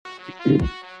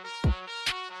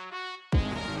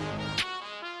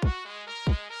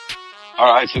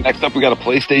All right, so next up we got a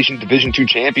PlayStation Division 2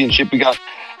 Championship. We got,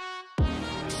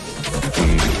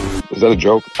 is that a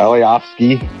joke?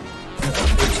 Aliskov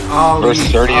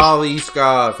versus Eridus.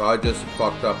 Aliskov. I just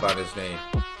fucked up on his name.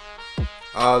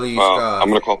 Aliskov. Well, I'm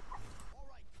gonna call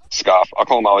Scoff. I'll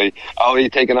call him Ali. Ali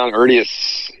taking on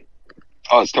Eridus.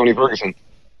 Oh, it's Tony Ferguson.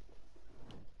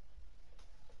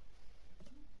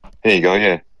 Here you go.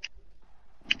 Yeah.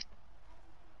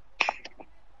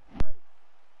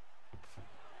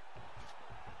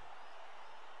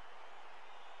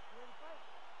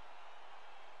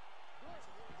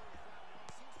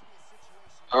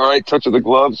 All right, touch of the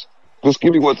gloves. Just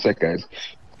give me 1 sec, guys.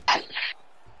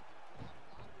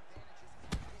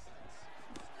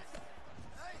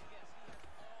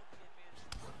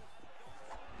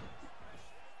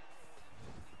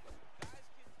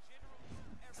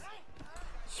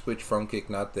 Switch front kick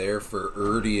not there for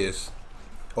Eridus.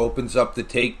 Opens up the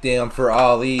takedown for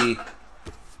Ali.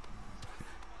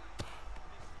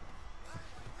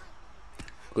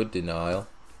 Good denial.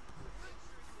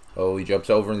 Oh, he jumps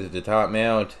over into the top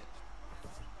mount.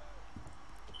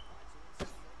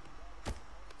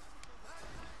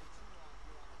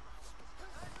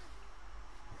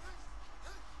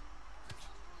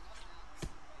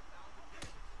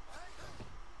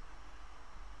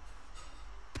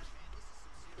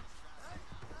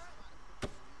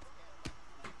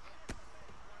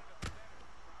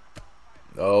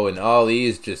 Oh, and Ali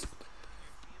is just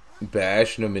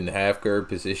bashing him in half guard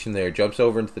position there. Jumps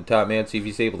over into the top man, see if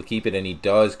he's able to keep it, and he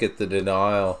does get the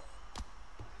denial.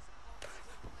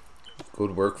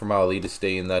 Good work from Ali to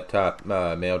stay in that top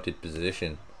mounted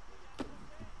position.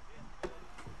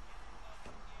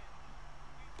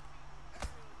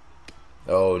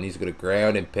 Oh, and he's going to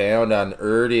ground and pound on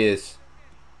Eridus.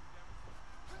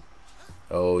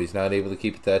 Oh, he's not able to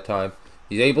keep it that time.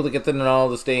 He's able to get the denial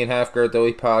to stay in half guard, though.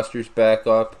 He postures back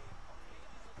up.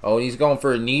 Oh, and he's going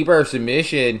for a knee bar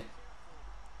submission.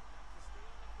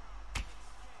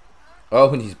 Oh,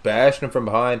 and he's bashing him from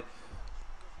behind.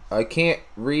 I can't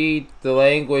read the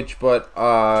language, but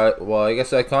well, I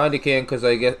guess I kind of can, because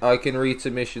I can read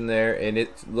submission there, and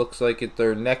it looks like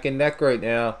they're neck and neck right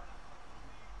now.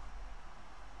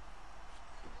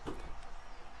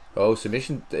 Oh,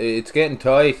 submission! It's getting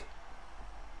tight.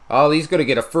 Ali's going to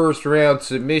get a first round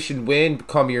submission win,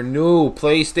 become your new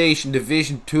PlayStation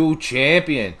Division 2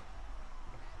 champion.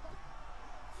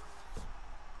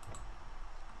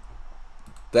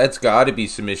 That's got to be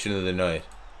submission of the night.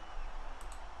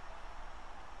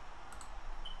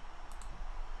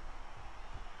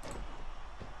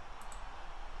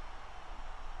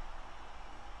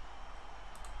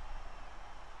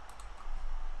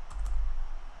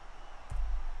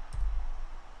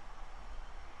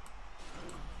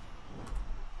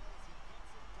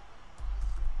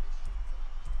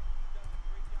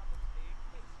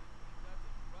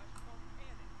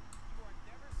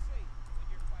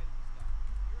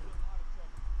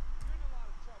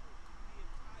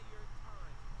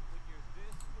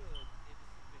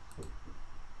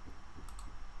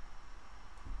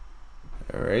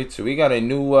 Alright, so we got a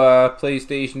new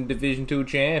PlayStation Division 2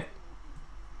 champ.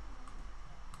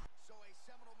 So a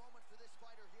seminal moment for this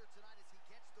fighter here tonight as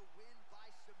he gets the win by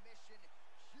submission.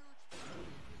 Huge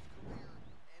victory in his career,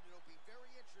 and it'll be very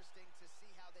interesting to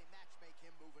see how they matchmake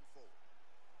him moving forward.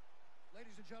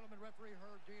 Ladies and gentlemen, referee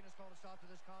Herb Dean has called a stop to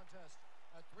this contest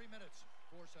at 3 minutes,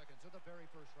 4 seconds of the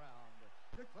very first round.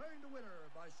 Declaring the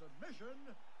winner by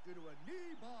submission due to a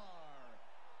knee bar,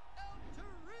 El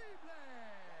Terrible!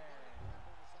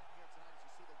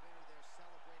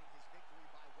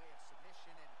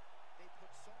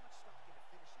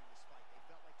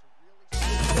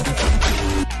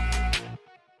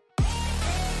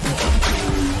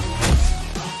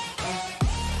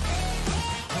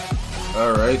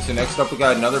 Alright, so next up we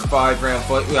got another 5-round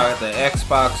fight. We got the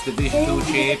Xbox Division 2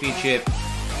 Championship.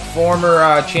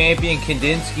 Former champion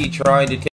Kandinsky trying to take